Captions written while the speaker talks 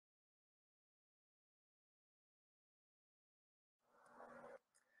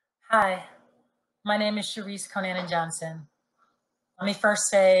Hi, my name is Charisse Conanan Johnson. Let me first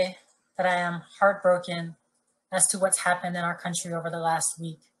say that I am heartbroken as to what's happened in our country over the last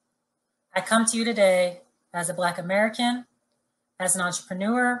week. I come to you today as a Black American, as an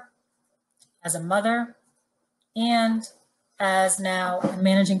entrepreneur, as a mother, and as now a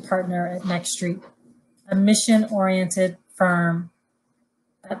managing partner at Next Street, a mission-oriented firm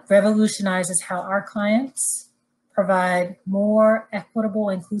that revolutionizes how our clients provide more equitable,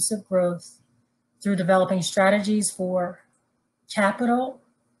 inclusive growth through developing strategies for capital,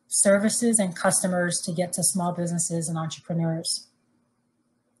 services, and customers to get to small businesses and entrepreneurs.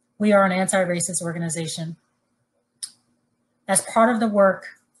 We are an anti-racist organization. As part of the work,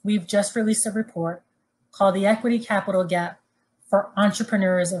 we've just released a report called the Equity Capital Gap for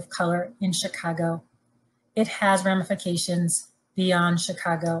Entrepreneurs of Color in Chicago. It has ramifications beyond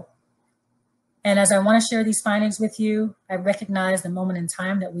Chicago. And as I want to share these findings with you, I recognize the moment in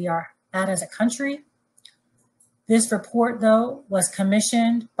time that we are at as a country. This report, though, was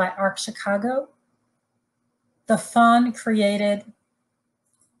commissioned by ARC Chicago, the fund created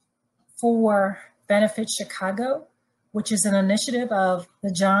for Benefit Chicago, which is an initiative of the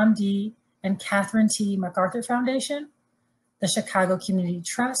John D. and Catherine T. MacArthur Foundation, the Chicago Community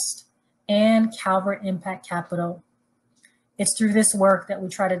Trust, and Calvert Impact Capital. It's through this work that we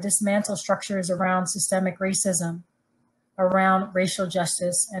try to dismantle structures around systemic racism, around racial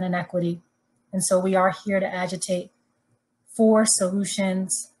justice and inequity. And so we are here to agitate for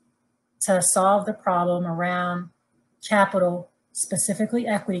solutions to solve the problem around capital, specifically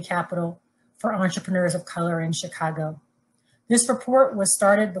equity capital, for entrepreneurs of color in Chicago. This report was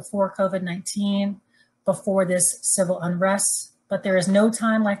started before COVID-19, before this civil unrest, but there is no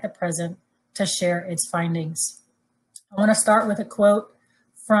time like the present to share its findings. I want to start with a quote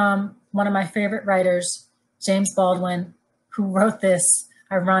from one of my favorite writers, James Baldwin, who wrote this,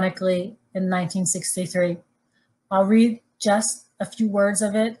 ironically, in 1963. I'll read just a few words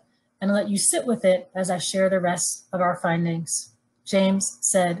of it and let you sit with it as I share the rest of our findings. James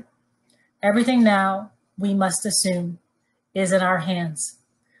said, "Everything now, we must assume, is in our hands.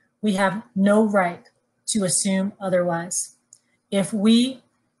 We have no right to assume otherwise. If we,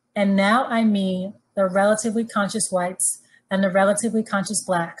 and now I mean the relatively conscious whites and the relatively conscious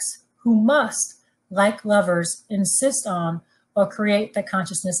blacks, who must, like lovers, insist on or create the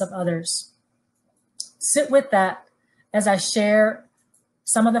consciousness of others." Sit with that as I share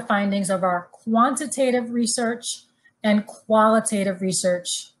some of the findings of our quantitative research and qualitative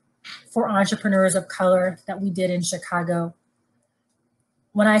research for entrepreneurs of color that we did in Chicago.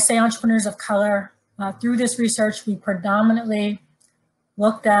 When I say entrepreneurs of color, through this research, we predominantly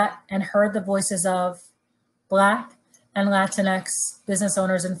looked at and heard the voices of Black and Latinx business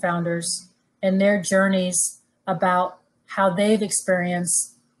owners and founders and their journeys about how they've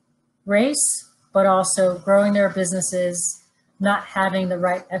experienced race, but also growing their businesses, not having the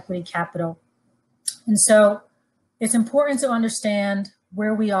right equity capital. And so it's important to understand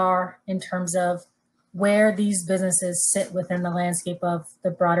where we are in terms of where these businesses sit within the landscape of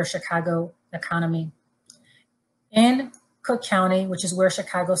the broader Chicago economy. In Cook County, which is where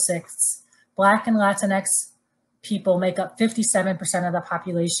Chicago sits, Black and Latinx people make up 57% of the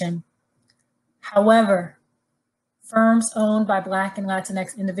population. However, firms owned by Black and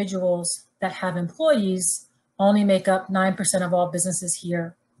Latinx individuals that have employees only make up 9% of all businesses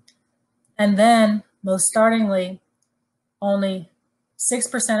here. And then, most startlingly, only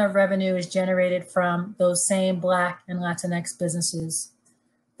 6% of revenue is generated from those same Black and Latinx businesses.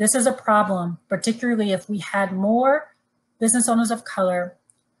 This is a problem, particularly if we had more business owners of color.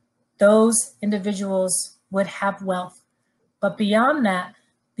 Those individuals would have wealth. But beyond that,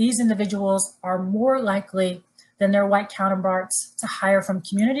 these individuals are more likely than their white counterparts to hire from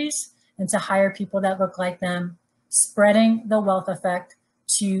communities and to hire people that look like them, spreading the wealth effect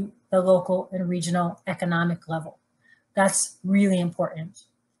to the local and regional economic level. That's really important.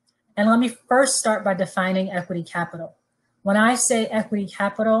 And let me first start by defining equity capital. When I say equity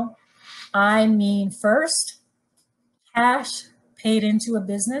capital, I mean first, cash paid into a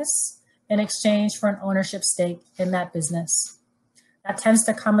business in exchange for an ownership stake in that business. That tends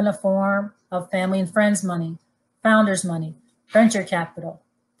to come in the form of family and friends money, founders money, venture capital,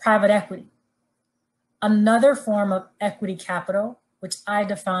 private equity. Another form of equity capital, which I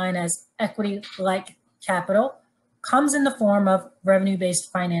define as equity-like capital, comes in the form of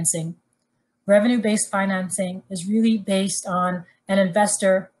revenue-based financing. Revenue-based financing is really based on an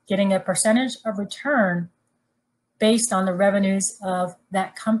investor getting a percentage of return based on the revenues of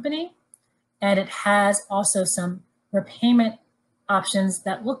that company. And it has also some repayment options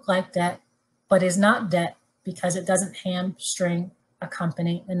that look like debt, but is not debt because it doesn't hamstring a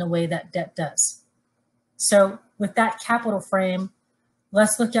company in the way that debt does. So with that capital frame,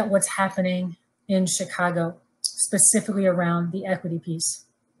 let's look at what's happening in Chicago, specifically around the equity piece.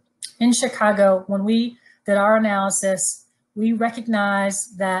 In Chicago, when we did our analysis, we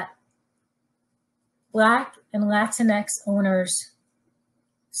recognized that Black and Latinx owners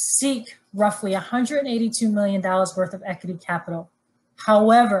seek roughly $182 million worth of equity capital.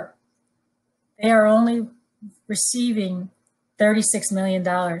 However, they are only receiving $36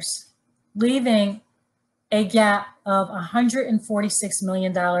 million, leaving a gap of $146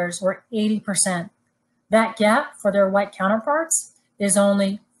 million, or 80%. That gap for their white counterparts is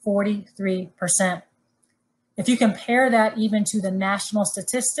only 43%. If you compare that even to the national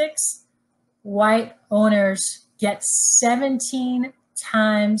statistics, white owners get 17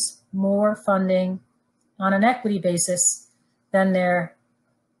 times more funding on an equity basis than their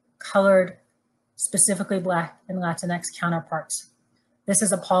colored, specifically Black and Latinx counterparts. This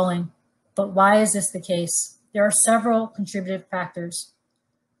is appalling, but why is this the case? There are several contributing factors.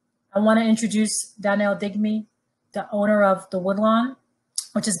 I want to introduce Donnell Digby, the owner of the Woodlawn,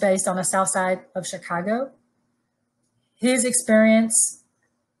 which is based on the south side of Chicago. His experience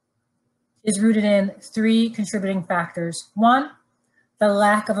is rooted in three contributing factors. One, the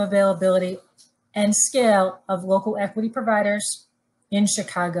lack of availability and scale of local equity providers in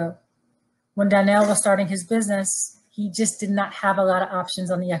Chicago. When Donnell was starting his business, he just did not have a lot of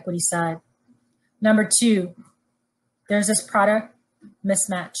options on the equity side. Number two, there's this product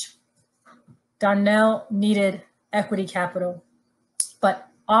mismatch. Donnell needed equity capital, but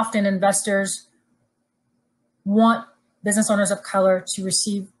often investors want business owners of color to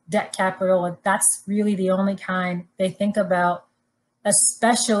receive debt capital, and that's really the only kind they think about,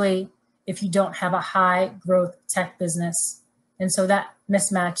 especially if you don't have a high growth tech business. And so that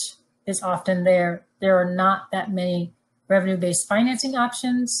mismatch is often there. There are not that many revenue-based financing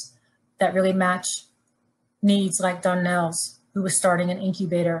options that really match needs like Donnell's, who was starting an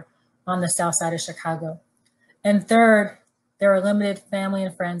incubator on the south side of Chicago. And third, there are limited family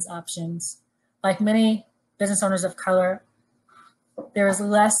and friends options. Like many business owners of color, there is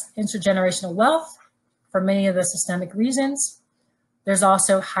less intergenerational wealth for many of the systemic reasons. There's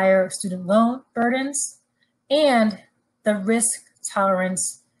also higher student loan burdens, and the risk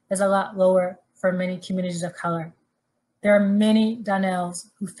tolerance is a lot lower for many communities of color. There are many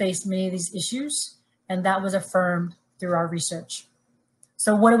Donnells who face many of these issues, and that was affirmed through our research.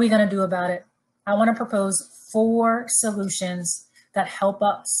 So what are we going to do about it? I want to propose 4 solutions that help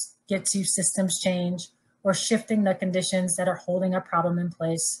us get to systems change or shifting the conditions that are holding a problem in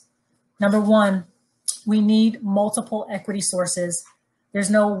place. Number 1, we need multiple equity sources. There's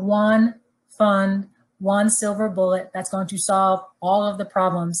no one fund, one silver bullet that's going to solve all of the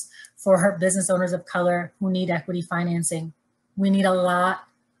problems for business owners of color who need equity financing. We need a lot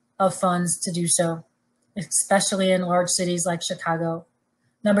of funds to do so, especially in large cities like Chicago.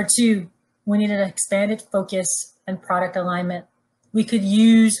 Number 2, we need an expanded focus and product alignment. We could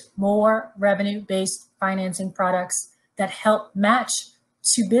use more revenue-based financing products that help match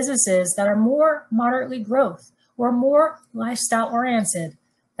to businesses that are more moderately growth or more lifestyle-oriented,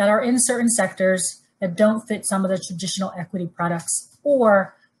 that are in certain sectors that don't fit some of the traditional equity products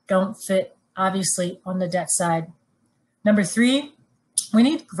or don't fit, obviously, on the debt side. Number 3, we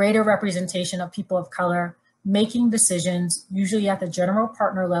need greater representation of people of color making decisions, usually at the general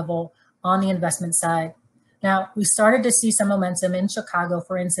partner level on the investment side. Now, we started to see some momentum in Chicago,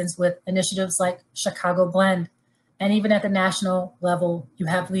 for instance, with initiatives like Chicago Blend. And even at the national level, you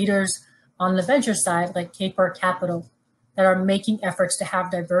have leaders on the venture side, like Caper Capital, that are making efforts to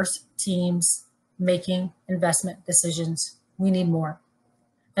have diverse teams making investment decisions. We need more.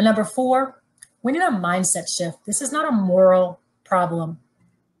 And number 4, we need a mindset shift. This is not a moral problem.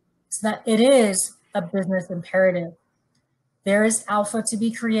 It's that it is a business imperative. There is alpha to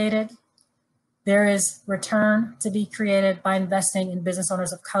be created. There is return to be created by investing in business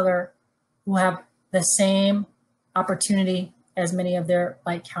owners of color who have the same opportunity as many of their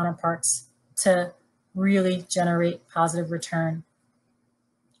white counterparts to really generate positive return.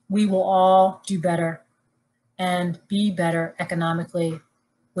 We will all do better and be better economically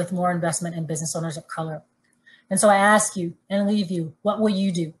with more investment in business owners of color. And so I ask you and leave you, what will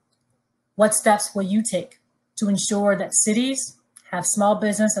you do? What steps will you take to ensure that cities have small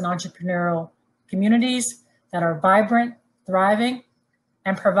business and entrepreneurial communities that are vibrant, thriving,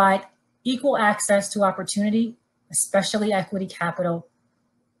 and provide equal access to opportunity, especially equity capital,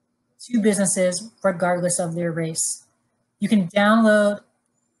 to businesses regardless of their race? You can download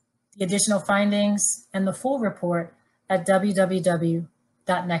the additional findings and the full report at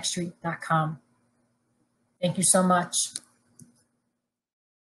www.nextstreet.com. Thank you so much.